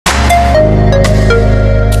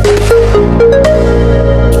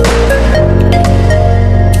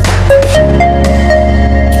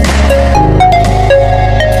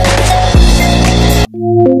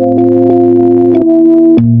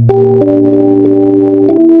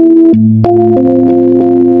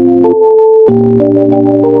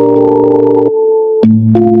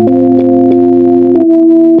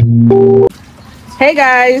Hey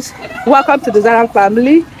guys, welcome to the Zara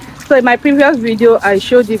family. So in my previous video I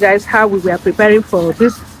showed you guys how we were preparing for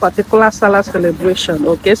this particular Salah celebration.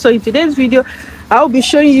 Okay, so in today's video I will be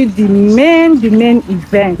showing you the main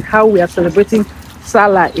event, how we are celebrating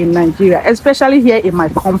Salah in Nigeria, especially here in my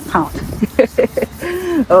compound.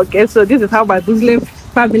 Okay, so this is how my Muslim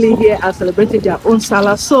family here are celebrating their own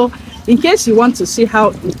Salah. So in case you want to see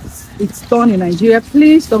how it's done in Nigeria,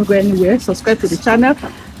 please don't go anywhere, subscribe to the channel,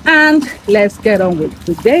 and let's get on with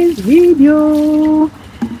today's video.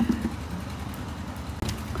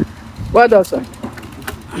 What else?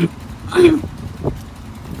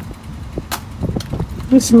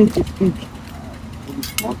 This meat is big.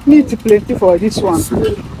 Meat plenty for this one.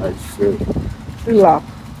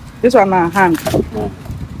 This one na hand.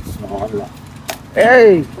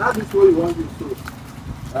 Hey. That is what you want to do.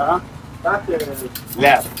 Yeah. That's it.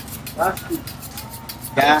 Yeah.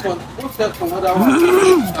 Okay.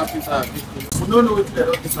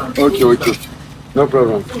 No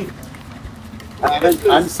problem.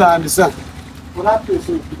 Understand.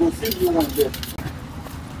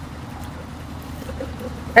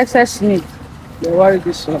 Excess meat. Don't worry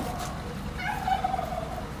this one.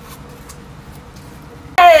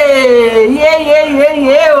 Hey,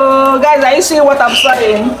 yeah. Oh, guys, are you seeing what I'm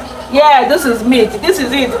saying? Yeah, this is meat. This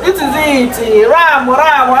is it. Ram,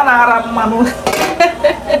 manu.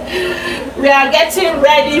 We are getting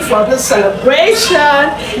ready for the celebration,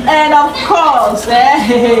 and of course,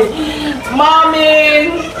 Mommy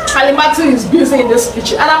Halimatu is busy in this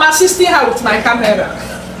kitchen, and I'm assisting her with my camera.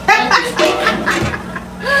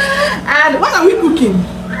 And what are we cooking?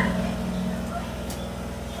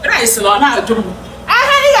 Rice,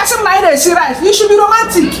 rice. You should be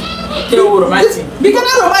romantic. Become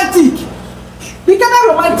romantic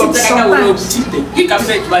sometimes.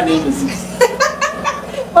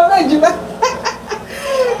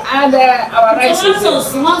 And our rice is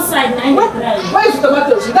one side. Where is the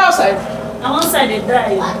tomatoes? The outside? One side is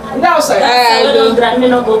dry. The outside? Don't dry, me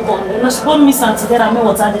no go burn. You must put me some together, me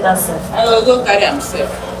water did that self. I will go carry himself.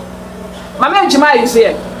 Mama Jima is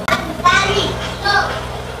here.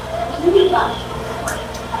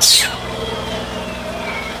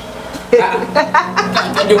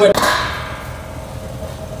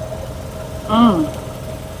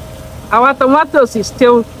 Our tomatoes is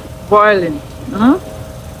still boiling.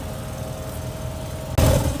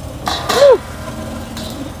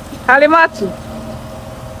 Halimatu,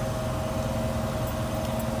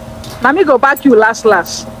 let me go back you last.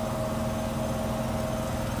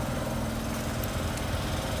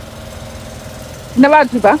 Never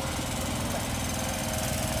do that.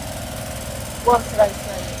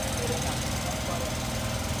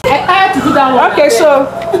 Okay, so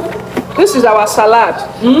this is our salad.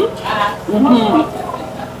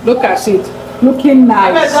 Look at it, looking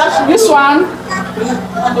nice. This one,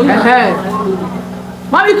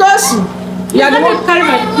 Mommy Gossi, you are the one carry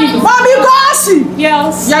my kids. Mommy Gossi,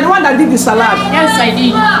 yes, you are the one that did the salad. Yes, I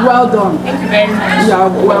did. Well done. Thank you very much. You are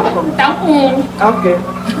welcome. Thank you. Okay.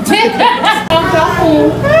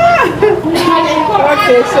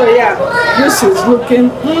 Okay, so yeah, this is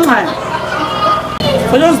looking.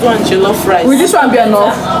 I just want jollof rice. Will this one be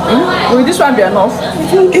enough? Will this one be enough?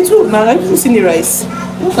 It will now. I've seen the rice.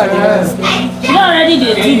 Look at the rice. You already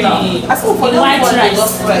did the white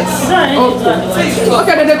rice.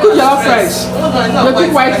 Okay, then they cook jollof rice. They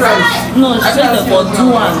cook white rice. No, she said about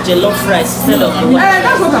do one jollof rice instead of the white.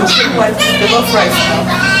 That's what I'm saying. White jollof rice.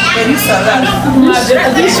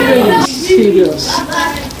 This rain is serious.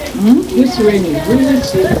 This rain is really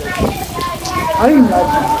serious. Are you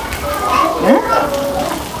imagine?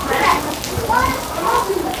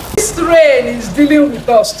 This rain is dealing with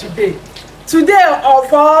us today. Today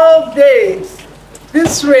of all days,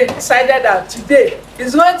 this rain decided that today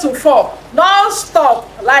is going to fall non-stop,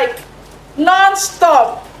 like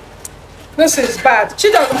non-stop. This is bad.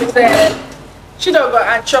 Chidogo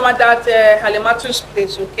and Choma that Halimatu's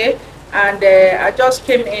place, okay? And I just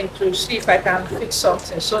came in to see if I can fix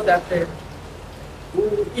something so that we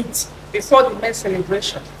will eat before the main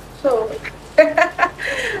celebration. So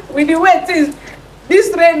with the way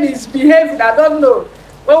this rain is behaving, I don't know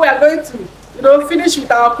when we are going to finish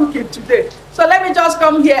with our cooking today. So let me just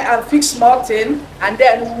come here and fix small thing, and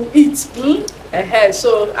then we'll eat. So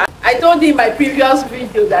I told you in my previous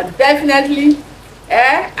video that definitely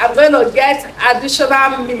I'm going to get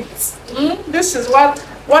additional meat. This is what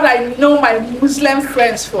I know my Muslim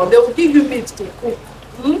friends for. They will give you meat to cook.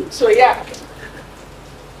 So yeah,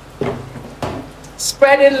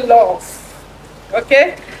 spreading love.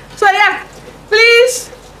 Okay, so yeah,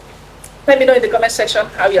 please let me know in the comment section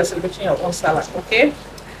how you are celebrating your own Salah. Okay,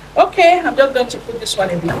 I'm just going to put this one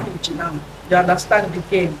in the fridge now. You understand the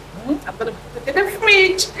game? I'm gonna put it in the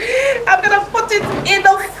fridge. I'm gonna put it in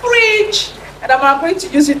the fridge, and I'm going to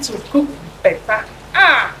use it to cook better.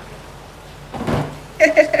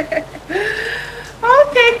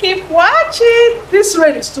 Okay, keep watching. This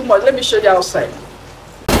rain is too much. Let me show you outside.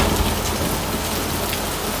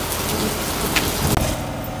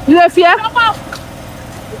 You have fear?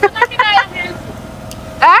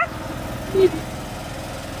 Eh?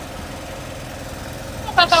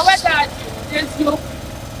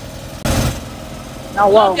 Now,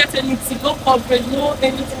 wow. Get anything, no coverage, no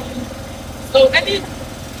anything. So, any.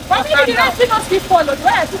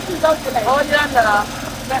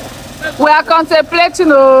 We are contemplating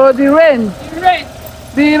the rain.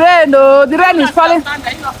 The rain is falling.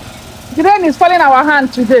 The rain is falling our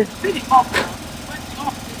hand today.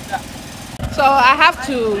 So I have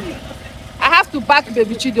to back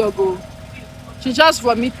baby Chidogo. She just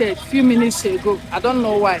vomited a few minutes ago. I don't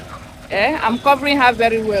know why. I'm covering her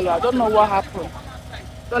very well. I don't know what happened.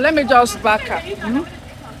 So let me just back her.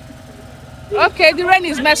 Okay, the rain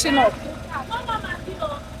is messing up.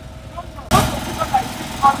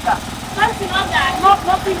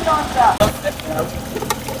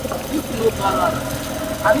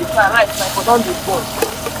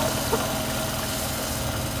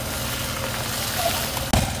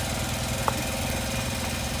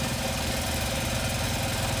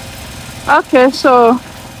 Okay, so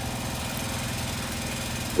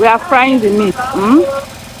we are frying the meat.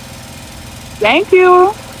 Thank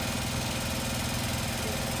you.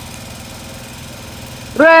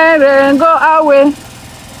 Rain, go away.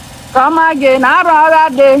 Come again, another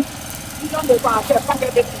day.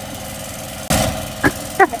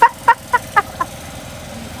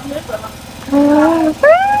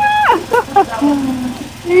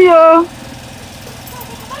 Yo.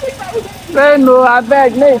 Rain, no, I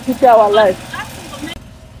beg, may it teach our life.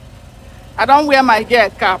 I don't wear my girl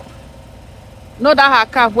cap. Know that her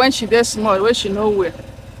cap when she dey small, when she no wear.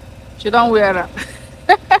 She don't wear her.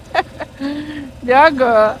 Yeah,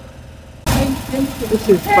 girl. This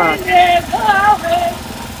is bad.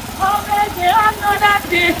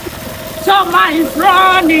 Summer is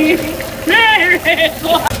running.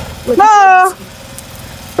 No!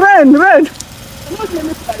 Rain!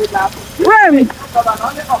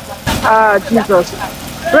 Ah, Jesus.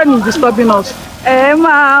 Rain is disturbing us. Hey,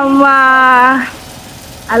 Mama.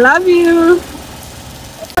 I love you.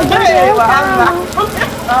 Hey,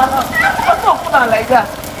 like that.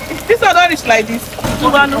 This one is like this.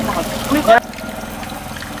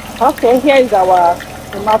 Okay, here is our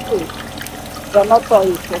tomato. Tomato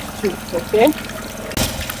is for stew, okay?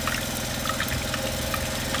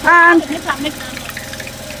 And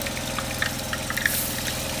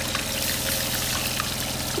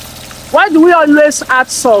why do we always add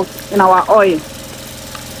salt in our oil?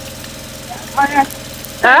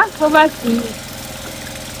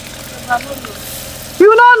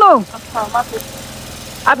 You don't know?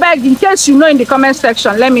 I beg, in case you know in the comment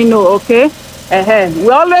section, let me know, okay? We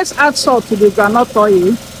always add salt to the groundnut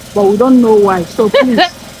oil, but we don't know why. So please,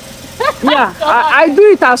 yeah, I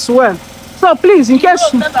do it as well. So please, in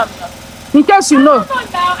case you know,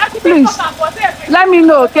 please let me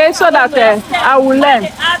know, okay? So that I will learn.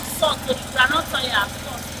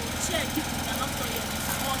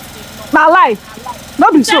 My life,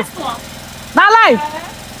 not be so. My life.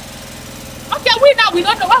 Okay, we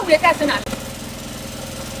don't know what we're testing at.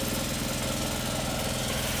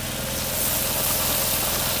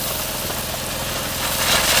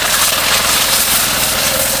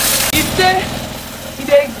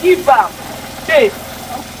 They give am taste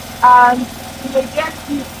and they get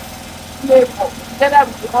this flavor together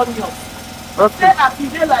with the onion. Okay. Then as e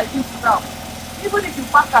dey like this now, even if you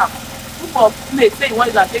pack am put for plate say you want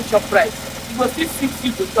use am take chop rice, e go still sweet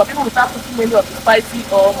you to chop even without putting many of the spicy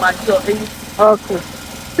or maggi or anything. Okay.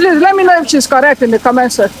 Please let me know if she's correct in the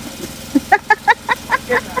comment section.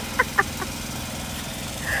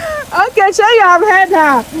 Okay, so you have heard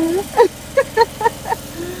her.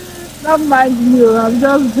 Don't mind you, I'm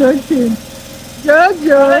just joking.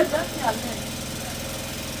 Jojo.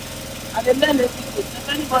 And they learn everything. If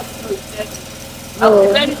anybody knows, tell me. I Oh. will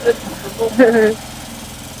be very grateful to know.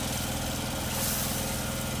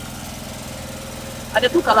 And they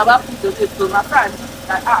took Calabar food today, so my friend,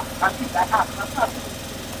 I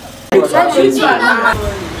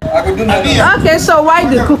Okay, so while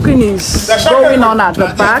the cooking is going on at the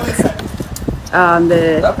back, and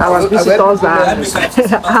our visitors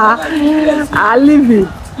are leaving.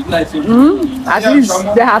 At least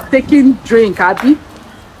they have taken drink, Abby.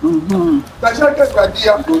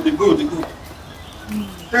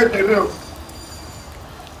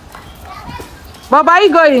 Bob, are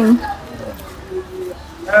you going?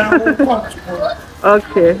 We'll come tomorrow.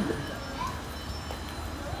 Okay.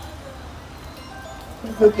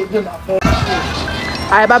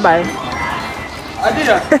 Alright, bye-bye.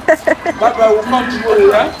 Adia, bye-bye. We'll come tomorrow,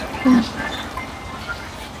 yeah?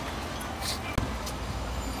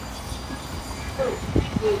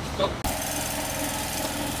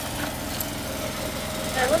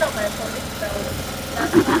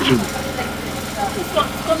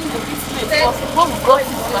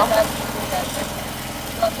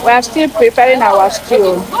 We are still preparing our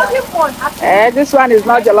stew. This one is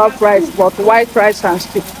not jollof rice, but white rice and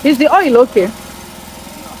stew. Is the oil okay?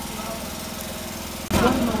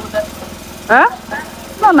 Huh?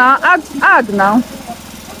 No, no, add now.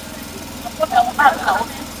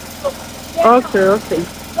 Okay, okay.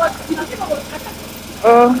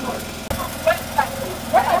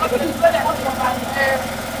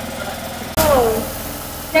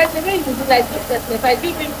 There's a way to do like this. If I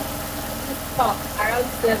give him talk around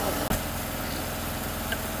 7.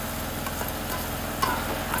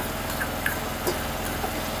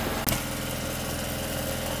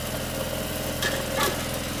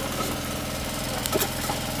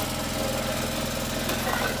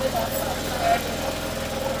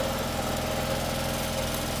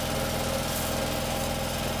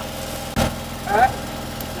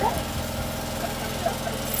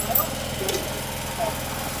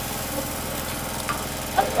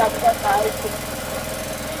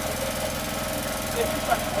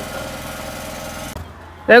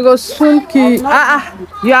 There goes Funky.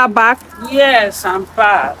 You are back. Yes, I'm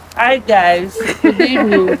back. Hi guys. Good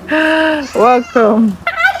evening. Welcome.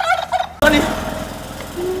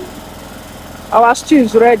 Our stew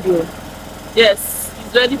is ready. Yes,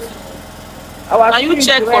 it's ready. Can you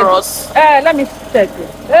check for us? Let me check it.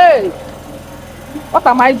 Hey, what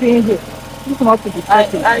am I doing here? This is not to be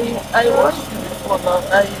checking. I watched you before now.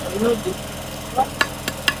 I know this.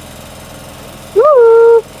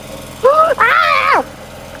 Woo! Ah!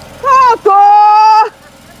 Oh,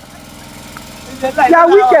 you're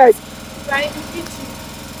wicked.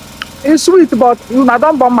 It's sweet, but you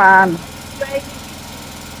don't burn my hand.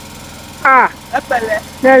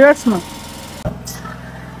 Yeah, yes, ma'am.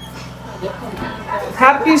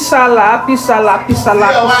 Happy Salah, happy Salah, happy Salah,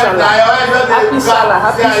 happy Salah. Happy Salah,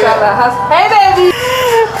 happy Salah. Hey, baby.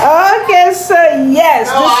 Okay, so yes,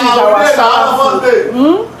 this is our Salah food.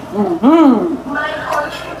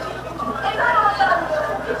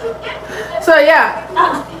 So yeah,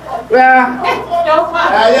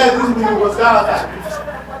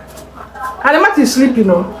 Adamat is sleeping, you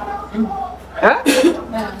know. Huh?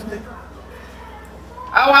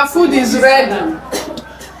 Our food is ready.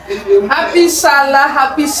 Happy Salah,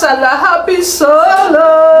 happy Salah, happy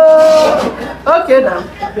Salah. Okay now.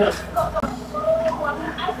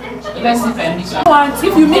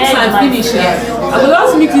 If you mix and finish it, I will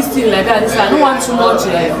just mix this thing like that. I don't want too much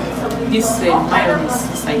this mayonnaise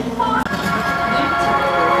inside.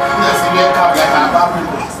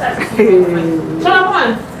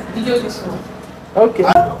 Okay.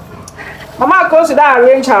 Mama consider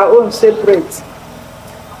arrange her own separate.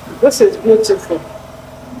 This is beautiful.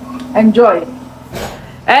 Enjoy.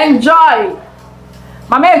 Enjoy.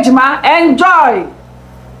 Mama Ejima, enjoy.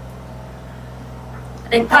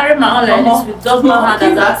 They carry my own like this with just one hand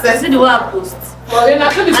and that. See the way I post. And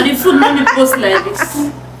the food made me post like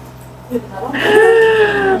this.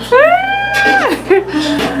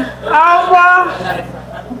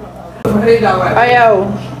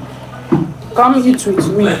 Come eat with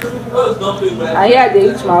me. I hear they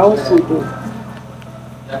eat my own food though.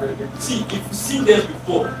 See, if you see them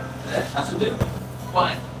before, I said them.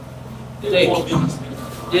 Why?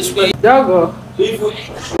 This way. Dogo.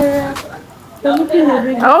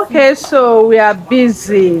 Okay, so we are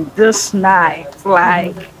busy this night.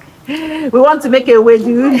 Like, we want to make a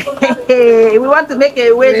Ewedu. We want to make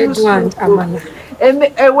a Ewedu and amala.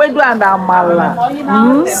 Ewedu and amala.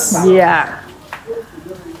 Yeah.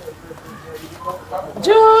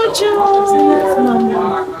 Jojo.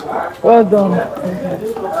 Well done.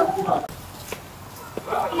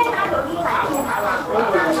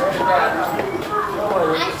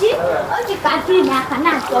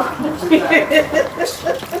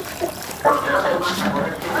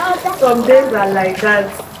 Some days are like that.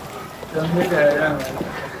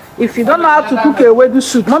 If you don't know how to cook a Ewedu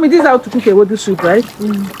soup, mommy, this is how to cook a Ewedu soup, right? If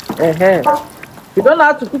you don't know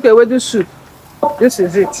how to cook a Ewedu soup, this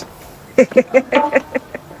is it. It's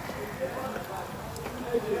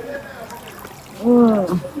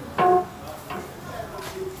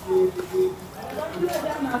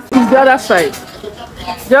the other side.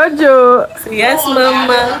 Jojo. Yes,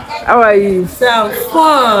 Mama. How are you? Sound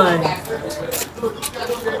fun.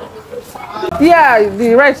 Yeah,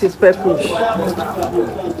 the rice is purplish.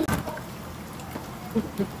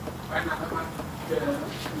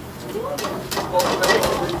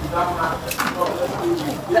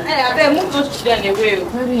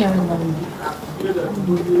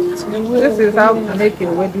 This is how to make a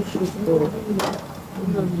wedding soup.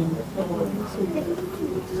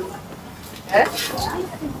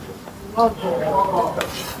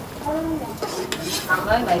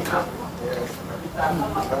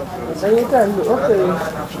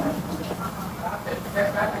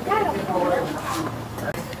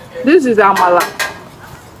 This is amala.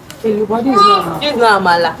 This is not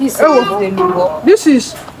amala. This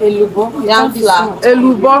is Yam flour.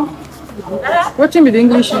 elubo. What in the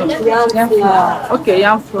English name? Yam flour. Okay,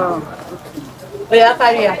 yam flour. Oh, yeah,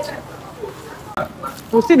 carry it.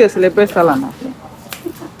 We'll see the celebrate Salah now.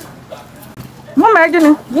 Mama,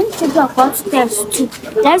 again. Then take your first steps too.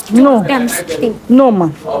 Just No. them thing. No, ma.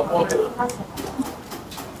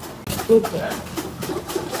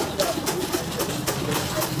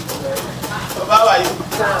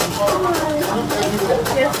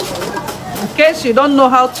 In case you don't know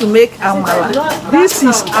how to make amala, this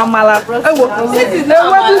is amala. This is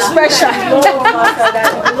Ewedu special.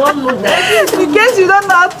 In case you don't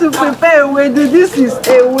know how to prepare Ewedu, this is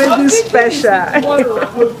Ewedu special.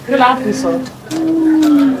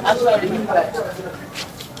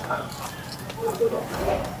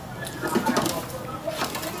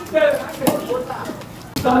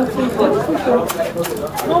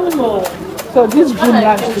 So this Broom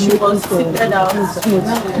likes to make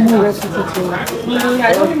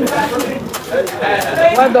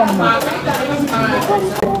well done, ma.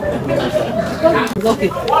 Okay.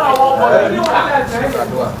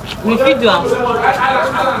 We feed you.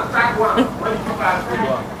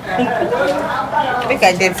 Make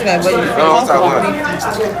I get my body.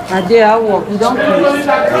 I did I work. You don't please.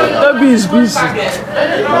 Toby is busy.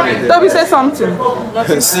 Toby, say something.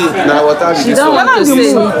 See, now what are She don't want to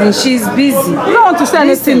say anything. She's busy. You don't want to say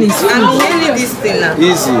anything. I'm really this thing now.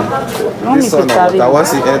 easy. This one, but I want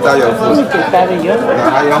to enter your phone.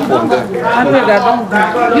 I am phone there. I beg, I don't go.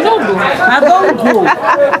 You don't go. I don't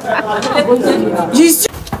go. She's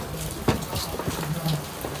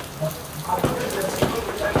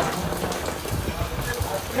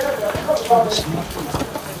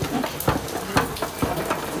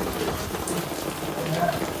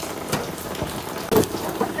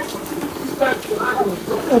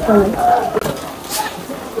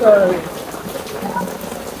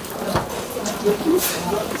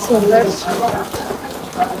So let's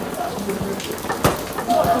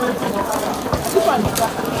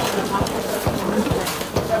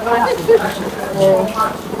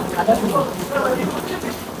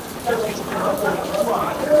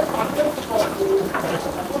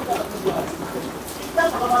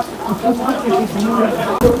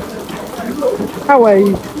how are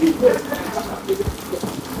you?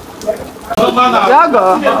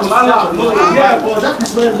 Jago,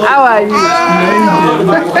 how are you?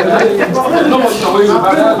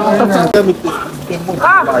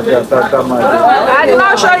 I did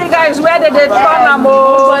not show you guys where they turn them.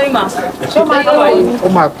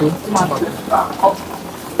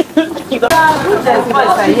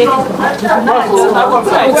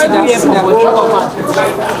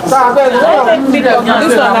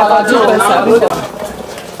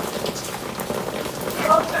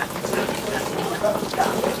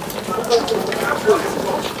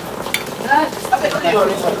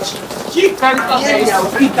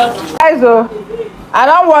 Guys, I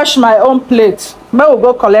don't wash my own plate. May we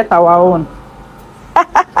go collect our own.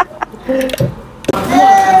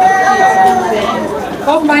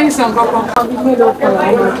 Come buy some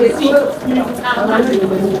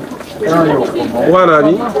One,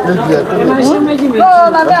 Annie. No,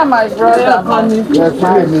 na me and my brother.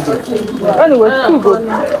 Anyway, two good.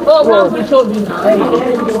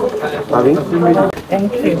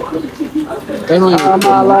 Thank you.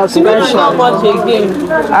 Amala special.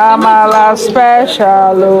 Amala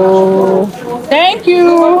special. Oh. Thank you.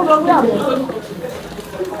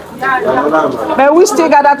 But we still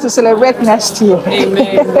gather to celebrate next year.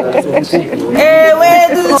 Amen.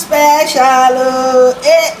 Ewedu special.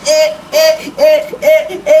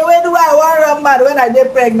 Ewedu, I want run mad when I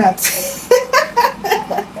get pregnant.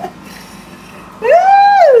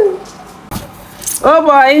 Oh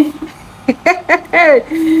boy.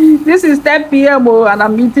 This is 10 p.m. and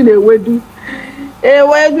I'm eating Ewedu.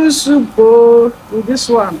 Ewedu soup with this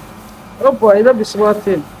one. Oh boy, it'll be small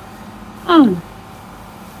thing.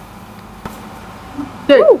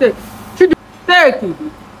 Take. Take it.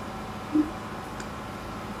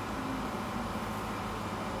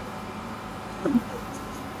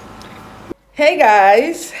 Hey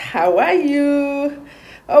guys, how are you?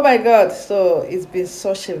 Oh my god, so it's been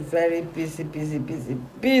such a very busy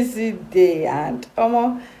day, and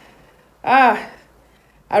I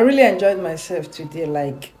really enjoyed myself today,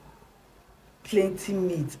 like plenty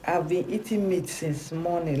meat. I've been eating meat since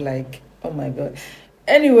morning, like oh my god.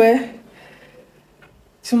 Anyway,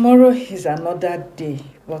 tomorrow is another day,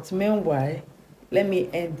 but meanwhile, let me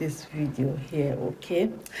end this video here,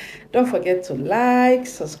 okay? Don't forget to like,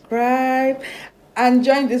 subscribe, and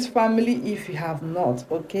join this family if you have not,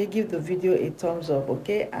 okay? Give the video a thumbs up,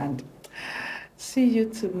 okay? And see you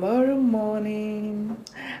tomorrow morning.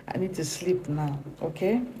 I need to sleep now,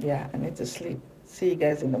 okay? Yeah, I need to sleep. See you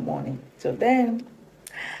guys in the morning. Till then,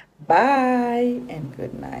 bye and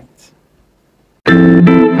good night.